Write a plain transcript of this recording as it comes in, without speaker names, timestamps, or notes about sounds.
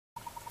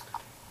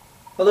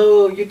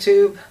Hello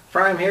YouTube,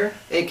 Prime here,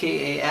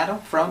 aka Adam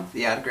from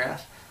the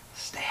Autograph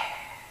Stash.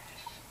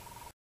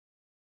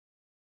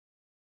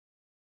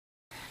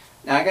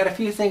 Now I got a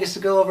few things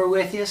to go over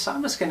with you, so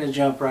I'm just going to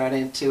jump right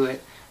into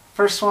it.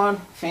 First one,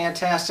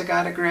 fantastic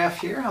autograph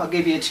here. I'll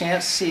give you a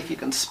chance to see if you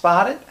can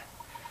spot it.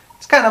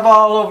 It's kind of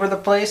all over the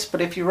place, but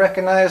if you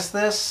recognize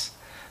this,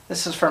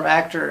 this is from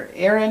actor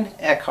Aaron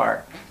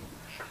Eckhart.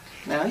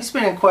 Now he's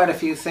been in quite a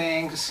few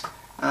things.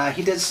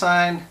 He did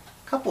sign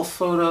a couple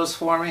photos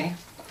for me.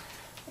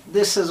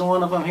 This is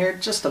one of them here,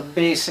 just a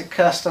basic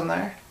custom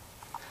there.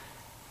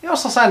 He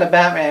also signed a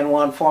Batman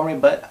one for me,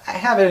 but I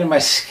have it in my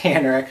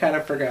scanner. I kind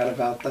of forgot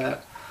about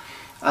that.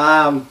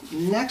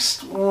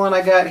 Next one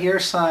I got here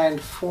signed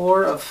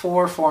 4 of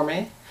 4 for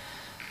me.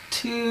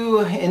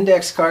 2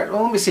 index cards.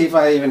 Well, let me see if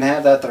I even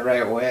have that the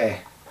right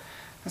way.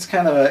 That's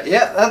kind of a,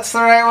 yeah, that's the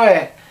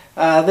right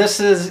way. This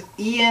is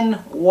Ian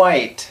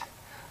White.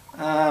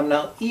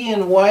 Now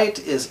Ian White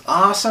is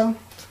awesome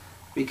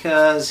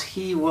because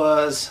he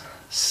was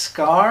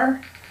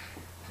Scar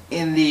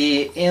in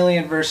the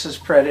Alien vs.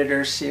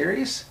 Predator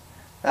series.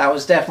 That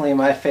was definitely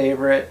my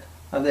favorite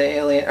of the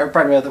Alien, or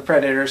pardon me, of the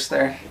Predators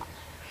there.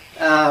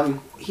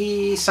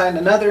 He signed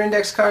another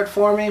index card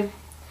for me,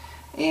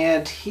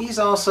 and he's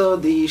also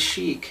the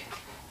Sheik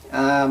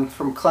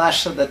from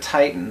Clash of the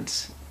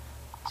Titans.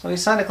 So he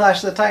signed a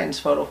Clash of the Titans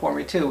photo for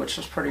me too, which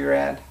was pretty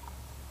rad.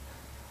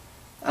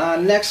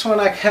 Next one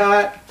I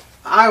got,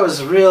 I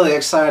was really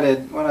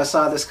excited when I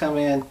saw this come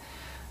in.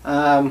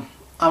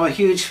 I'm a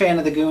huge fan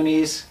of the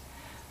Goonies.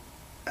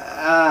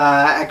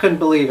 I couldn't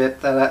believe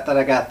it that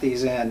I got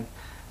these in.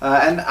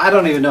 And I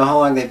don't even know how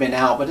long they've been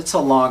out, but it's a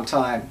long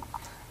time.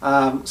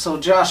 So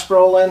Josh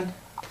Brolin,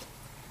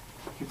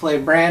 he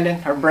played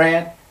Brandon, or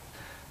Bran,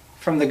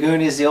 from the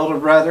Goonies, the older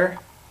brother.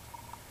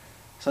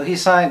 So he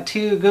signed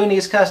 2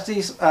 Goonies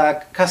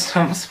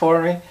customs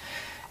for me.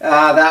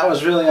 That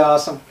was really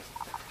awesome.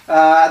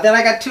 Then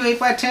I got 2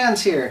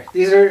 8x10s here.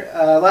 These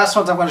are last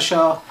ones I'm going to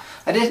show.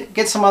 I did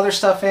get some other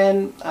stuff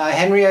in.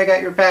 Henry, I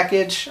got your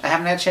package. I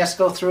haven't had a chance to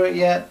go through it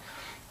yet,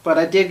 but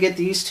I did get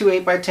these 2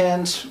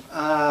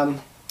 8x10s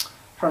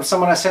from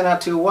someone I sent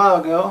out to a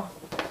while ago.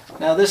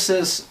 Now this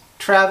is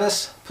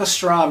Travis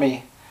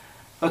Pastrami.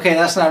 Okay,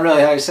 that's not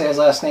really how you say his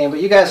last name,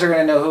 but you guys are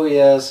going to know who he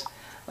is.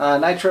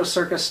 Nitro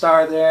Circus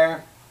star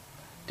there,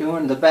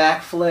 doing the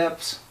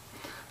backflips.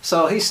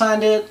 So he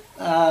signed it,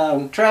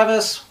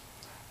 Travis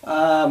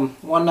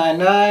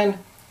 199,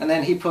 and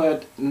then he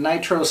put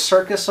Nitro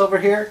Circus over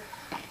here,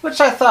 which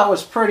I thought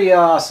was pretty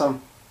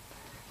awesome.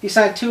 He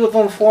signed 2 of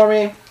them for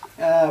me.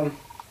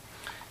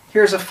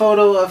 Here's a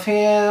photo of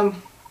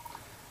him.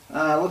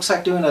 Looks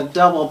like doing a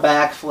double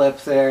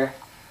backflip there.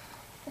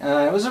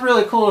 It was a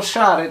really cool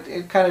shot.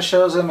 It kind of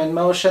shows him in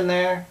motion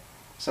there.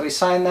 So he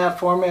signed that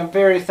for me. I'm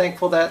very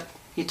thankful that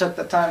he took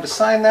the time to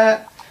sign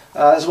that,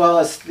 as well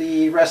as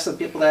the rest of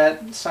the people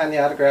that signed the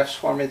autographs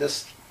for me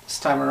this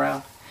time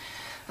around.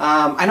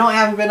 I know I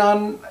haven't been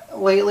on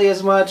lately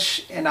as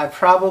much, and I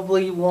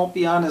probably won't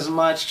be on as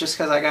much just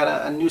because I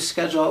got a new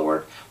schedule at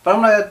work. But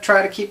I'm going to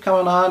try to keep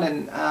coming on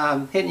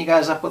and hitting you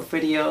guys up with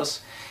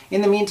videos.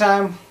 In the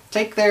meantime,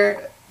 take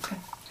care.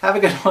 Have a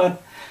good one.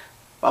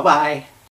 Bye-bye.